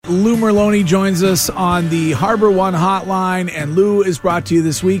Lou Merloni joins us on the Harbor One hotline, and Lou is brought to you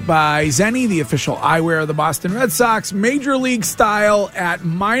this week by Zenni, the official eyewear of the Boston Red Sox, Major League style at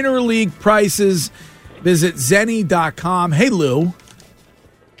minor league prices. Visit Zenni.com. Hey, Lou.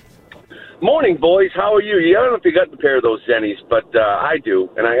 Morning, boys. How are you? I don't know if you got a pair of those Zennies, but I do,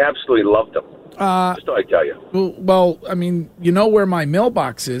 and I absolutely love them. Just thought I'd tell you. Well, I mean, you know where my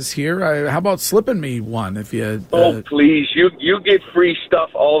mailbox is here. How about slipping me one if you... Oh, please. You get free stuff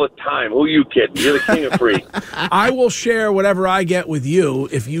all the time. Who are you kidding? You're the king of free. I will share whatever I get with you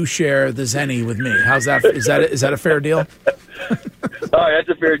if you share the Zenni with me. How's that? Is that a fair deal? All right, that's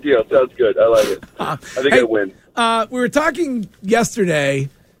a fair deal. Sounds good. I like it. I think I win. We were talking yesterday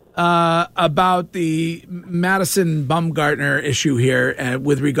about the Madison Bumgarner issue here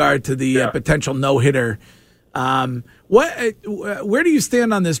with regard to the potential no-hitter. Where do you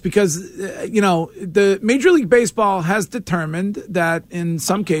stand on this? Because, the Major League Baseball has determined that in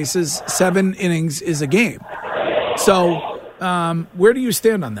some cases 7 innings is a game. So where do you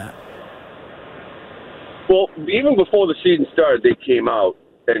stand on that? Well, even before the season started, they came out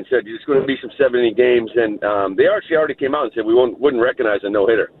and said there's going to be some 7-inning games, and they actually already came out and said we wouldn't recognize a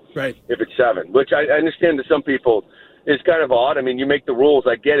no-hitter if it's 7, which I understand to some people is kind of odd. I mean, you make the rules.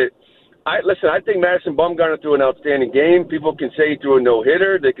 I get it. I think Madison Bumgarner threw an outstanding game. People can say he threw a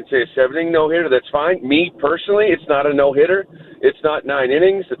no-hitter. They can say a 7-inning no-hitter. That's fine. Me, personally, it's not a no-hitter. It's not 9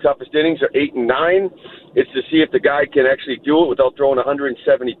 innings. The toughest innings are 8 and 9. It's to see if the guy can actually do it without throwing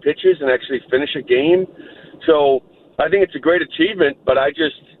 170 pitches and actually finish a game. So I think it's a great achievement, but I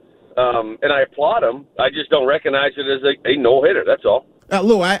just and I applaud him. I just don't recognize it as a no-hitter. That's all.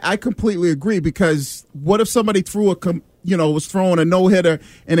 Lou, I completely agree, because what if somebody was throwing a no-hitter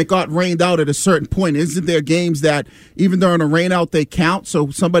and it got rained out at a certain point? Isn't there games that even during a rain out they count? So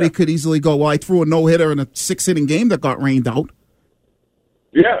somebody could easily go, well, I threw a no-hitter in a 6-inning game that got rained out.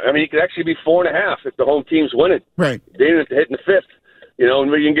 Yeah, I mean, it could actually be 4.5 if the home team's winning. Right. They didn't have to hit in the 5th. And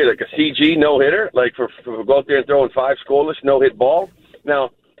you can get like a CG no-hitter, like for go out there and throwing 5 scoreless, no-hit ball. Now,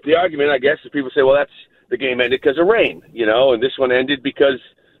 the argument, I guess, is people say, well, the game ended because of rain, and this one ended because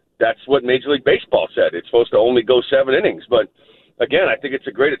that's what Major League Baseball said. It's supposed to only go 7 innings. But, again, I think it's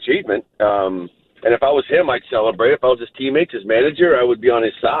a great achievement. And if I was him, I'd celebrate. If I was his teammates, his manager, I would be on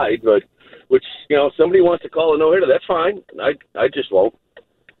his side. But, somebody wants to call a no-hitter, that's fine. I just won't.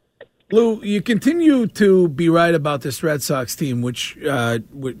 Lou, you continue to be right about this Red Sox team, which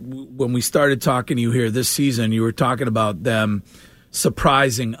when we started talking to you here this season, you were talking about them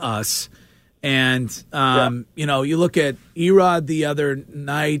surprising us. And, you look at Erod the other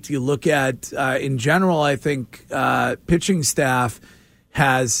night, you look at, in general, I think pitching staff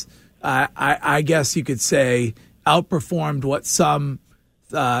has, I guess you could say, outperformed what some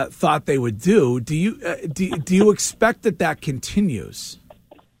thought they would do. Do you expect that continues?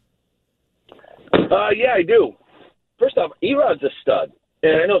 Yeah, I do. First off, Erod's a stud.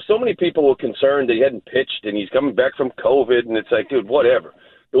 And I know so many people were concerned that he hadn't pitched and he's coming back from COVID, and it's like, dude, whatever.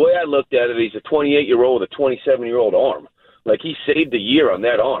 The way I looked at it, he's a 28-year-old with a 27-year-old arm. Like, he saved a year on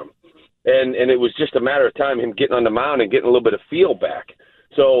that arm. And it was just a matter of time, him getting on the mound and getting a little bit of feel back.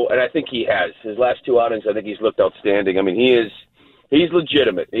 So, and I think he has. His last 2 outings, I think he's looked outstanding. I mean, he's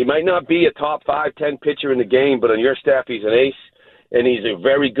legitimate. He might not be a top 5, 10 pitcher in the game, but on your staff, he's an ace, and he's a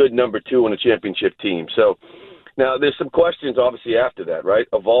very good number 2 on a championship team. So, now there's some questions, obviously, after that, right?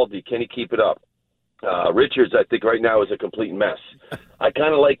 Eovaldi, can he keep it up? Richards, I think, right now is a complete mess. I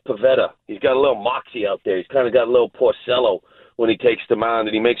kind of like Pivetta. He's got a little moxie out there. He's kind of got a little Porcello when he takes the mound,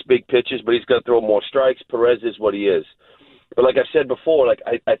 and he makes big pitches, but he's got to throw more strikes. Perez is what he is. But like I said before,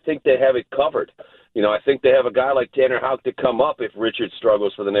 I think they have it covered. I think they have a guy like Tanner Houck to come up if Richards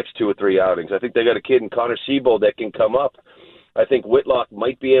struggles for the next 2 or 3 outings. I think they got a kid in Connor Siebold that can come up. I think Whitlock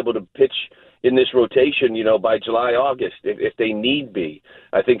might be able to pitch in this rotation, by July, August, if they need be.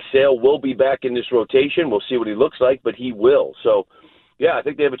 I think Sale will be back in this rotation. We'll see what he looks like, but he will. So, yeah, I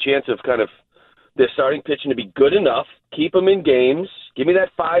think they have a chance of kind of their starting pitching to be good enough, keep them in games, give me that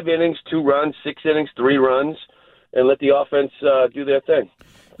 5 innings, 2 runs, 6 innings, 3 runs, and let the offense do their thing.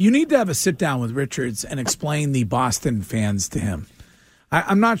 You need to have a sit-down with Richards and explain the Boston fans to him.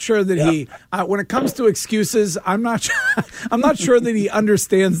 I'm not sure that he, when it comes to excuses, I'm not sure that he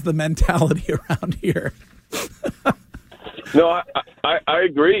understands the mentality around here. No, I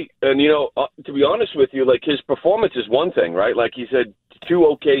agree. And, to be honest with you, like, his performance is one thing, right? Like, he said 2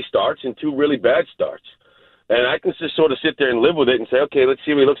 okay starts and 2 really bad starts. And I can just sort of sit there and live with it and say, okay, let's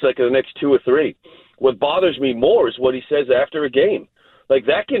see what he looks like in the next 2 or 3. What bothers me more is what he says after a game. Like,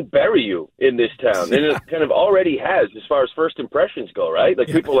 that can bury you in this town. And it kind of already has as far as first impressions go, right? Like,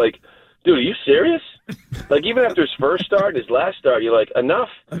 people like, dude, are you serious? Like, even after his first start and his last start, you're like, enough.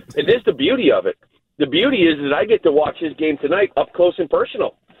 And there's the beauty of it. The beauty is that I get to watch his game tonight up close and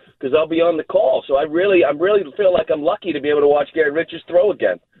personal because I'll be on the call. So I really feel like I'm lucky to be able to watch Garrett Richards throw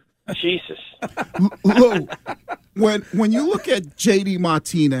again. Jesus. Lou, when you look at J.D.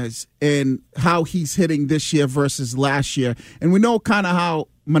 Martinez and how he's hitting this year versus last year, and we know kind of how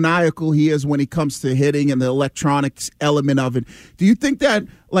maniacal he is when he comes to hitting and the electronics element of it, do you think that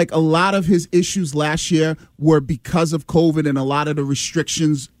like a lot of his issues last year were because of COVID and a lot of the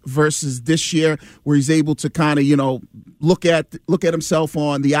restrictions versus this year where he's able to kind of, look at himself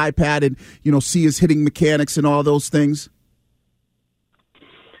on the iPad and, see his hitting mechanics and all those things?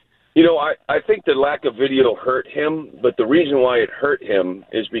 I think the lack of video hurt him, but the reason why it hurt him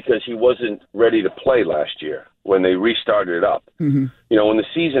is because he wasn't ready to play last year when they restarted it up. Mm-hmm. When the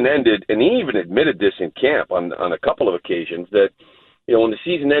season ended, and he even admitted this in camp on a couple of occasions, that, when the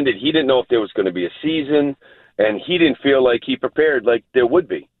season ended, he didn't know if there was going to be a season, and he didn't feel like he prepared like there would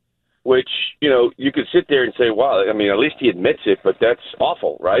be, which, you could sit there and say, wow, I mean, at least he admits it, but that's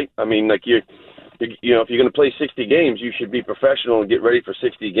awful, right? I mean, like if you're going to play 60 games, you should be professional and get ready for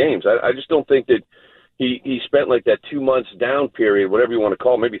 60 games. I just don't think that he spent like that 2 months down period, whatever you want to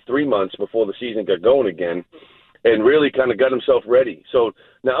call it, maybe 3 months before the season got going again, and really kind of got himself ready. So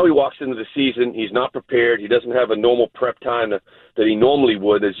now he walks into the season. He's not prepared. He doesn't have a normal prep time that he normally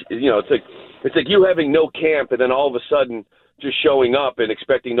would. It's like you having no camp and then all of a sudden just showing up and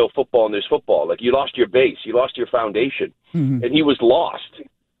expecting no football and there's football. Like you lost your base. You lost your foundation. Mm-hmm. And he was lost.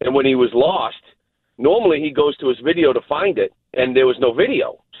 And when he was lost, normally he goes to his video to find it, and there was no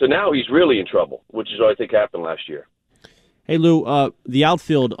video. So now he's really in trouble, which is what I think happened last year. Hey, Lou, the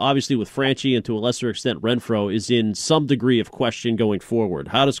outfield, obviously with Franchy and to a lesser extent Renfroe, is in some degree of question going forward.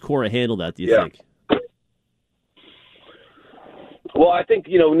 How does Cora handle that, do you think? Well, I think,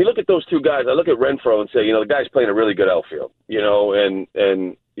 when you look at those two guys, I look at Renfroe and say, the guy's playing a really good outfield, and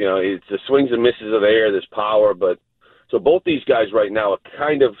it's the swings and misses of the air, there's power, but so both these guys right now are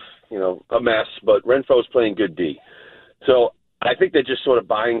kind of, a mess, but Renfroe's playing good D. So I think they're just sort of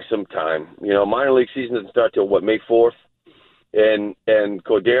buying some time. Minor league season doesn't start till, May 4th? And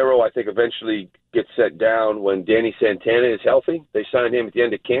Cordero, I think, eventually gets set down when Danny Santana is healthy. They signed him at the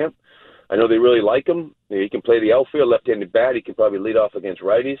end of camp. I know they really like him. He can play the outfield, left-handed bat. He can probably lead off against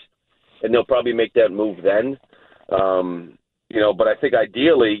righties, and they'll probably make that move then. But I think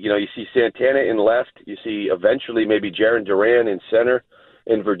ideally, you see Santana in left. You see eventually maybe Jarren Duran in center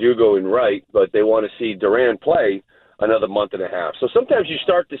and Verdugo in right, but they want to see Duran play another month and a half. So sometimes you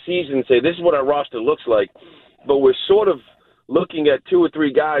start the season and say, this is what our roster looks like, but we're sort of looking at 2 or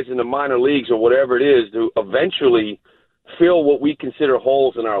 3 guys in the minor leagues or whatever it is to eventually fill what we consider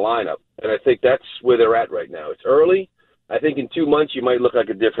holes in our lineup. And I think that's where they're at right now. It's early. I think in 2 months you might look like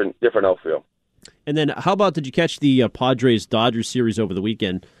a different outfield. And then how about, did you catch the Padres-Dodgers series over the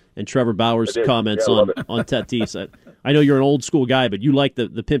weekend and Trevor Bauer's comments on Tatis? I know you're an old school guy, but you like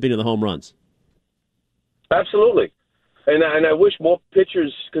the pimping of the home runs. Absolutely. And I wish more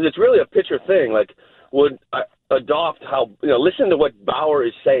pitchers, because it's really a pitcher thing, like would adopt how, listen to what Bauer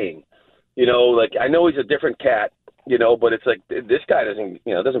is saying. Like I know he's a different cat, but it's like this guy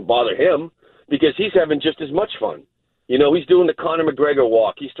doesn't bother him because he's having just as much fun. He's doing the Conor McGregor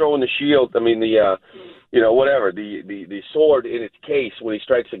walk. He's throwing the shield. I mean, the sword in its case when he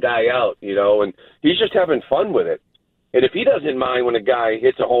strikes a guy out, and he's just having fun with it. And if he doesn't mind when a guy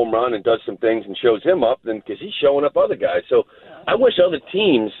hits a home run and does some things and shows him up, then because he's showing up other guys. So I wish other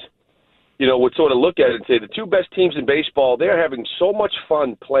teams, would sort of look at it and say the 2 best teams in baseball, they're having so much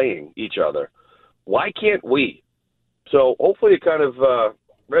fun playing each other. Why can't we? So hopefully it kind of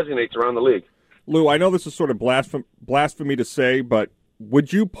resonates around the league. Lou, I know this is sort of blasphemy to say, but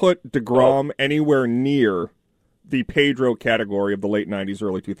would you put DeGrom anywhere near the Pedro category of the late 90s,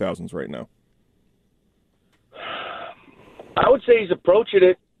 early 2000s right now? I would say he's approaching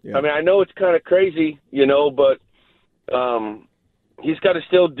it. Yeah. I mean, I know it's kind of crazy, but he's got to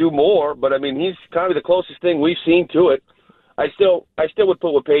still do more. But, I mean, he's kind of the closest thing we've seen to it. I still would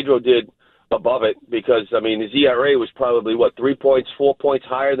put what Pedro did above it because, I mean, his ERA was probably, 3 points, 4 points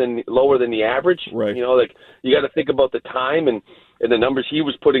lower than the average. Right. You got to think about the time and the numbers he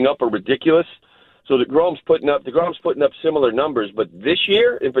was putting up are ridiculous. So DeGrom's putting up similar numbers. But this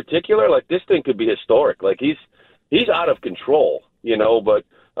year in particular, this thing could be historic. He's out of control, but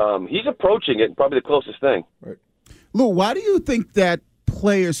he's approaching it, probably the closest thing. Right. Lou, why do you think that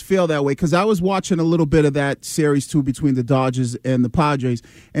players feel that way? Because I was watching a little bit of that series, too, between the Dodgers and the Padres,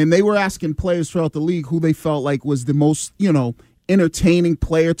 and they were asking players throughout the league who they felt like was the most, entertaining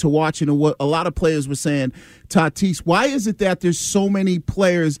player to watch. And what a lot of players were saying, Tatis, why is it that there's so many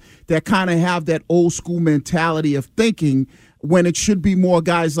players that kind of have that old school mentality of thinking when it should be more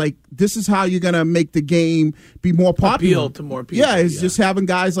guys like, this is how you're going to make the game be more popular? Appeal to more people. Yeah, it's just having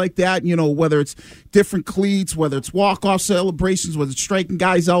guys like that, whether it's different cleats, whether it's walk-off celebrations, whether it's striking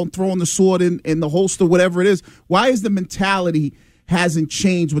guys out and throwing the sword in the holster, whatever it is. Why is the mentality hasn't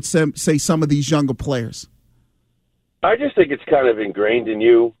changed with, say, some of these younger players? I just think it's kind of ingrained in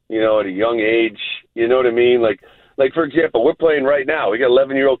you, at a young age. You know what I mean? Like for example, we're playing right now. We got an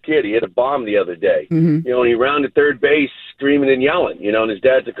 11-year-old kid. He hit a bomb the other day. And he rounded third base screaming and yelling, and his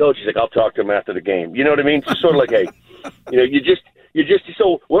dad's a coach. He's like, I'll talk to him after the game. You know what I mean? It's just sort of like, hey,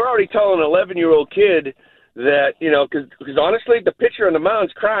 so we're already telling an 11-year-old kid that, because honestly, the pitcher on the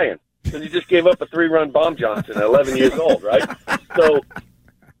mound's crying because he just gave up a 3-run bomb Johnson at 11 years old, right?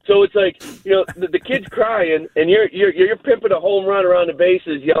 So it's like, the kid's crying, and you're pimping a home run around the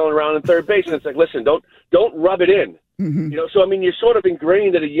bases, yelling around in third base, and it's like, listen, don't rub it in. So I mean, you're sort of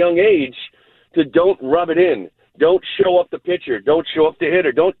ingrained at a young age to don't rub it in, don't show up the pitcher, don't show up the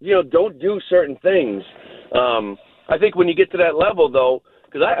hitter, don't do certain things. I think when you get to that level, though,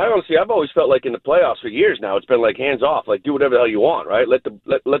 because I honestly, I've always felt like in the playoffs for years now, it's been like hands off, like do whatever the hell you want, right? Let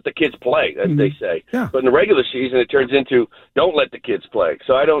the kids play, as they say. Yeah. But in the regular season, it turns into don't let the kids play.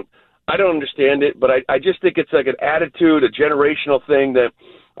 So I don't understand it, but I just think it's like an attitude, a generational thing that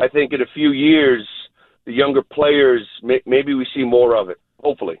I think in a few years, the younger players, maybe we see more of it.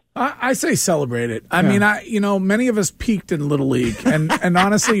 Hopefully. I say celebrate it. I mean, many of us peaked in Little League, and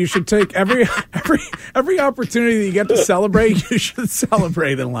honestly, you should take every opportunity that you get to celebrate. You should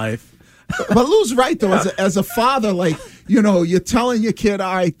celebrate in life. But Lou's right, though. As a father, you're telling your kid,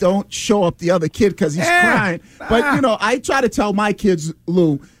 all right, don't show up the other kid because he's crying. But, I try to tell my kids,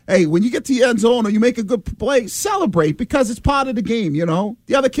 Lou, hey, when you get to the end zone or you make a good play, celebrate because it's part of the game,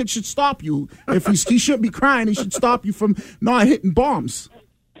 The other kid should stop you. If he shouldn't be crying, he should stop you from not hitting bombs.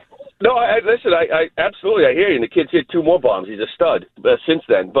 No, listen, I absolutely, I hear you. And the kid's hit 2 more bombs. He's a stud since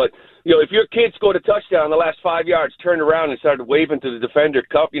then. But, if your kid scored a touchdown in the last 5 yards, turned around and started waving to the defender,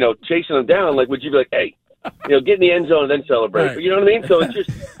 chasing him down, would you be like, hey, get in the end zone and then celebrate? Right. But you know what I mean? So it's just,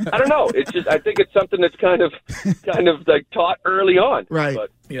 I don't know. It's just, I think it's something that's kind of like taught early on. Right. But,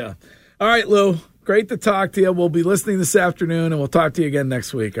 yeah. All right, Lou. Great to talk to you. We'll be listening this afternoon, and we'll talk to you again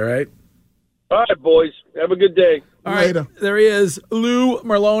next week, all right? All right, boys. Have a good day. All right. Later. There he is, Lou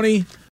Merloni.